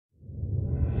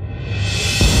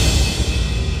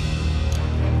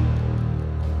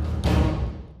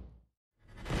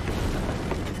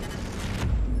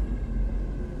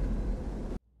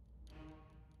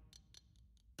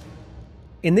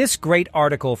In this great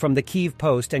article from the Kyiv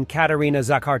Post and Katerina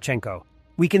Zakharchenko,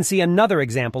 we can see another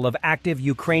example of active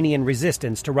Ukrainian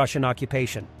resistance to Russian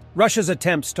occupation. Russia's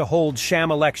attempts to hold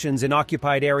sham elections in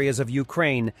occupied areas of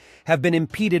Ukraine have been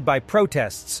impeded by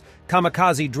protests,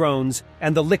 kamikaze drones,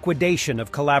 and the liquidation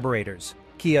of collaborators,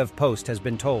 Kyiv Post has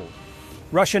been told.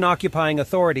 Russian occupying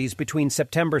authorities between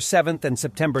September 7th and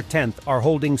September 10th are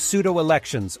holding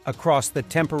pseudo-elections across the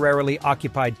temporarily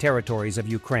occupied territories of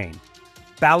Ukraine.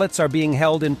 Ballots are being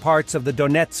held in parts of the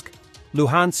Donetsk,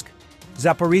 Luhansk,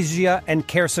 Zaporizhia, and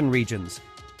Kherson regions,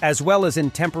 as well as in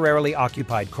temporarily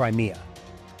occupied Crimea.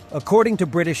 According to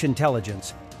British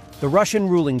intelligence, the Russian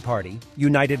ruling party,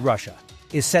 United Russia,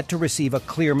 is set to receive a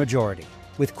clear majority,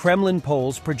 with Kremlin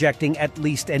polls projecting at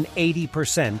least an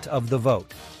 80% of the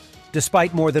vote.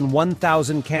 Despite more than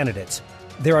 1,000 candidates,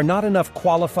 there are not enough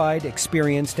qualified,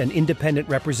 experienced, and independent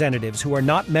representatives who are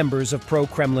not members of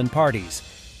pro-Kremlin parties.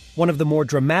 One of the more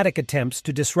dramatic attempts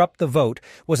to disrupt the vote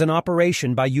was an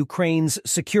operation by Ukraine's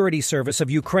Security Service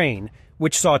of Ukraine,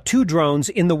 which saw 2 drones,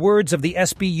 in the words of the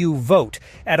SBU, vote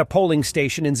at a polling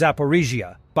station in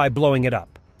Zaporizhia by blowing it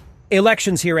up.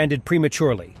 Elections here ended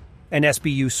prematurely, an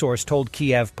SBU source told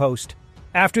Kyiv Post.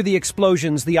 After the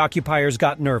explosions, the occupiers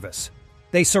got nervous.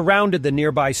 They surrounded the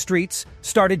nearby streets,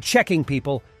 started checking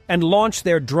people, and launched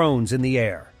their drones in the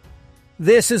air.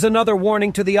 This is another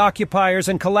warning to the occupiers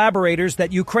and collaborators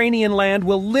that Ukrainian land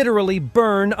will literally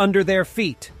burn under their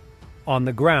feet. On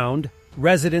the ground,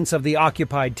 residents of the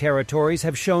occupied territories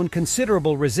have shown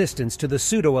considerable resistance to the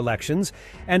pseudo-elections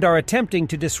and are attempting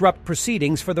to disrupt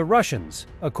proceedings for the Russians,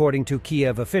 according to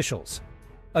Kyiv officials.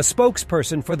 A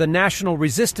spokesperson for the National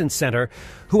Resistance Center,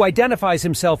 who identifies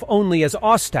himself only as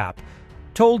Ostap,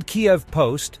 told Kyiv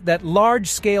Post that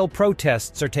large-scale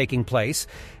protests are taking place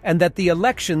and that the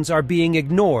elections are being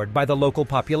ignored by the local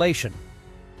population.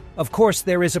 Of course,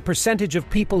 there is a percentage of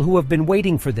people who have been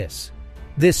waiting for this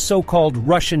so-called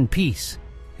Russian peace,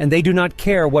 and they do not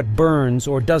care what burns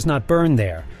or does not burn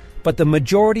there, but the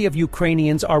majority of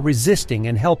Ukrainians are resisting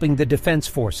and helping the defense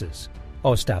forces,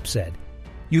 Ostap said.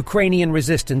 Ukrainian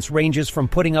resistance ranges from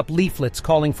putting up leaflets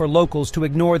calling for locals to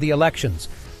ignore the elections,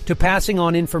 to passing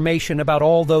on information about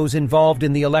all those involved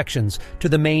in the elections to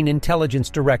the main intelligence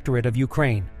directorate of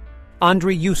Ukraine.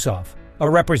 Andriy Yusov, a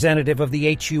representative of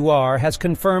the HUR, has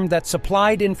confirmed that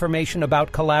supplied information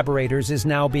about collaborators is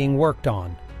now being worked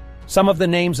on. Some of the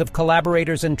names of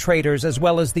collaborators and traitors, as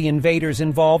well as the invaders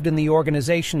involved in the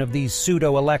organization of these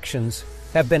pseudo-elections,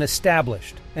 have been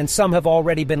established, and some have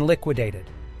already been liquidated.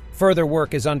 Further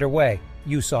work is underway,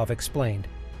 Yusov explained.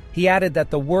 He added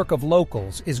that the work of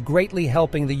locals is greatly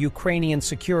helping the Ukrainian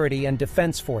security and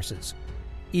defense forces.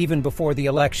 Even before the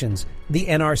elections, the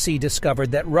NRC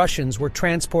discovered that Russians were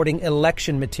transporting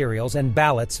election materials and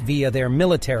ballots via their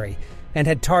military and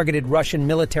had targeted Russian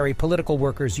military political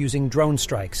workers using drone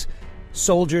strikes.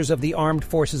 Soldiers of the armed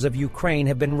forces of Ukraine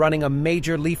have been running a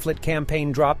major leaflet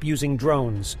campaign drop using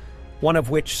drones, one of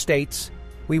which states,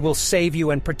 "We will save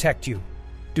you and protect you.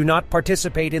 Do not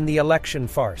participate in the election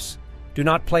farce. Do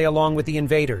not play along with the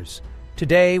invaders.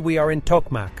 Today we are in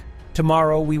Tokmak.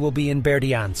 Tomorrow we will be in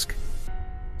Berdyansk."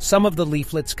 Some of the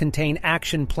leaflets contain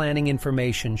action planning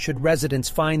information should residents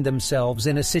find themselves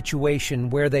in a situation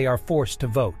where they are forced to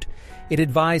vote. It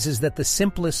advises that the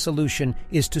simplest solution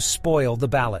is to spoil the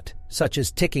ballot, such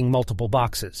as ticking multiple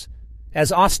boxes.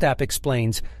 As Ostap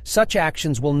explains, such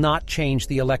actions will not change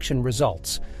the election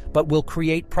results, but will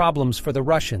create problems for the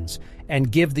Russians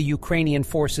and give the Ukrainian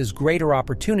forces greater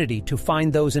opportunity to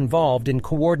find those involved in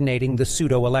coordinating the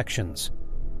pseudo-elections.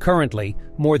 Currently,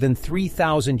 more than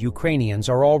 3,000 Ukrainians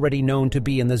are already known to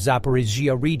be in the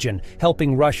Zaporizhia region,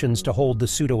 helping Russians to hold the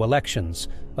pseudo-elections,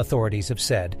 authorities have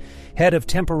said. Head of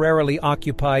temporarily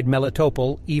occupied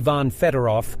Melitopol, Ivan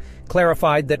Fedorov,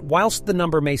 clarified that whilst the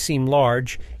number may seem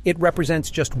large, it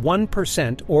represents just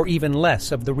 1% or even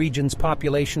less of the region's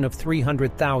population of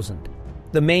 300,000.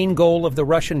 The main goal of the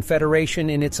Russian Federation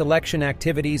in its election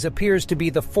activities appears to be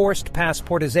the forced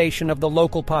passportization of the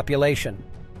local population.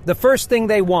 The first thing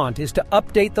they want is to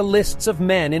update the lists of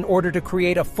men in order to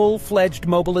create a full-fledged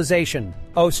mobilization,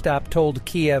 Ostap told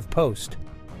Kyiv Post.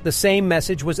 The same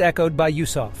message was echoed by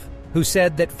Yusov, who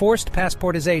said that forced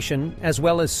passportization, as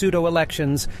well as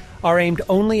pseudo-elections, are aimed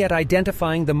only at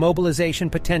identifying the mobilization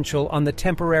potential on the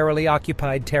temporarily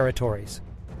occupied territories.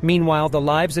 Meanwhile, the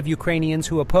lives of Ukrainians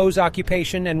who oppose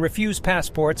occupation and refuse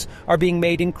passports are being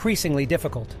made increasingly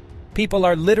difficult. People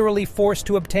are literally forced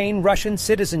to obtain Russian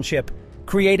citizenship,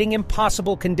 creating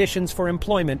impossible conditions for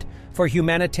employment, for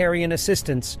humanitarian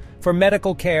assistance, for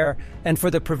medical care, and for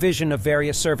the provision of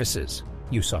various services,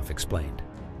 Yusov explained.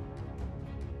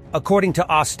 According to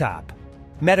Ostap,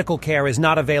 medical care is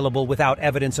not available without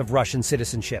evidence of Russian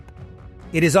citizenship.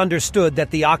 It is understood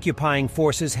that the occupying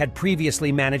forces had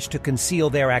previously managed to conceal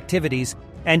their activities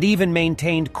and even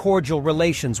maintained cordial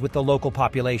relations with the local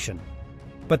population.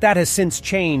 But that has since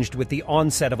changed with the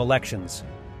onset of elections.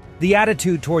 The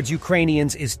attitude towards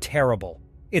Ukrainians is terrible.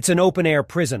 It's an open-air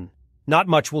prison. Not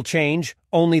much will change,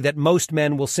 only that most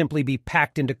men will simply be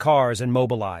packed into cars and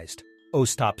mobilized,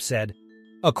 Ostap said.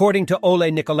 According to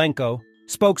Ole Nikolenko,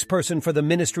 spokesperson for the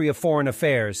Ministry of Foreign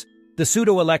Affairs, the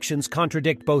pseudo-elections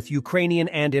contradict both Ukrainian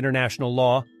and international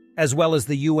law, as well as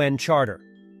the UN Charter.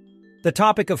 The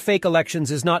topic of fake elections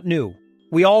is not new.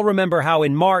 We all remember how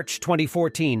in March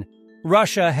 2014,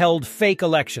 Russia held fake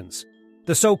elections,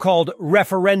 the so-called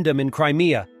referendum in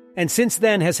Crimea, and since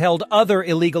then has held other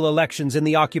illegal elections in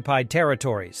the occupied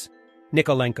territories,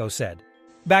 Nikolenko said.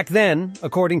 Back then,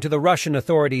 according to the Russian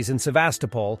authorities in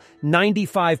Sevastopol,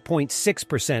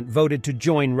 95.6% voted to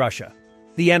join Russia.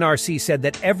 The NRC said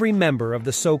that every member of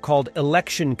the so-called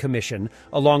Election Commission,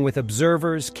 along with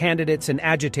observers, candidates, and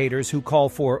agitators who call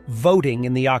for voting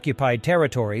in the occupied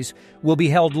territories, will be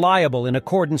held liable in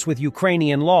accordance with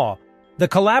Ukrainian law. The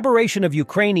collaboration of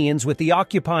Ukrainians with the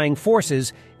occupying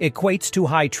forces equates to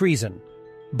high treason.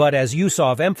 But as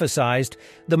Yusov emphasized,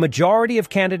 the majority of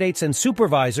candidates and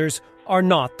supervisors are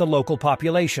not the local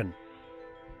population.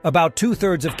 About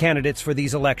two-thirds of candidates for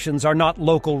these elections are not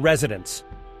local residents.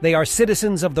 They are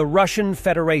citizens of the Russian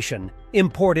Federation,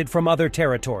 imported from other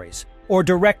territories, or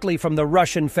directly from the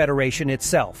Russian Federation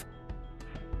itself.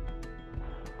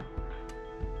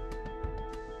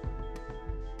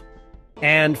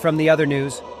 And from the other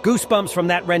news, goosebumps from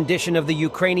that rendition of the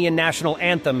Ukrainian national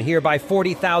anthem here by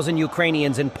 40,000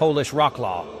 Ukrainians in Polish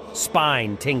Wrocław.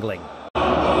 Spine tingling.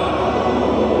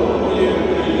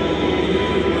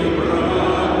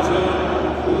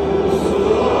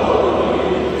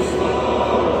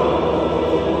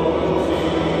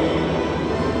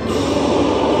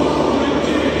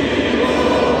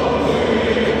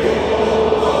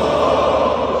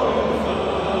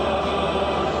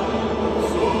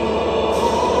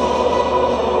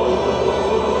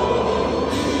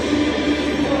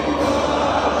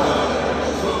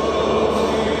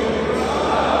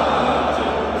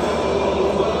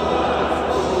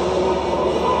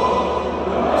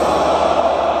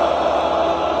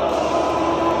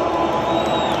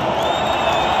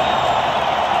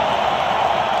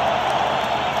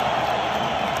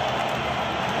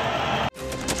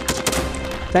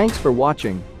 Thanks for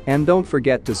watching, and don't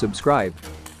forget to subscribe.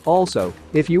 Also,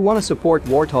 if you want to support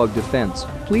Warthog Defense,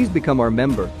 please become our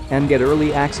member and get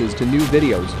early access to new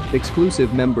videos,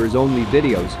 exclusive members-only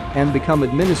videos, and become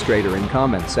administrator in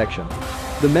comment section.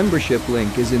 The membership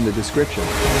link is in the description.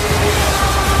 Rescues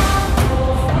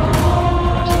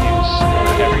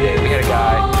every day. We had a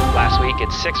guy last week at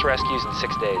 6 rescues in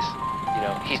 6 days. You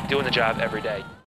know, he's doing the job every day.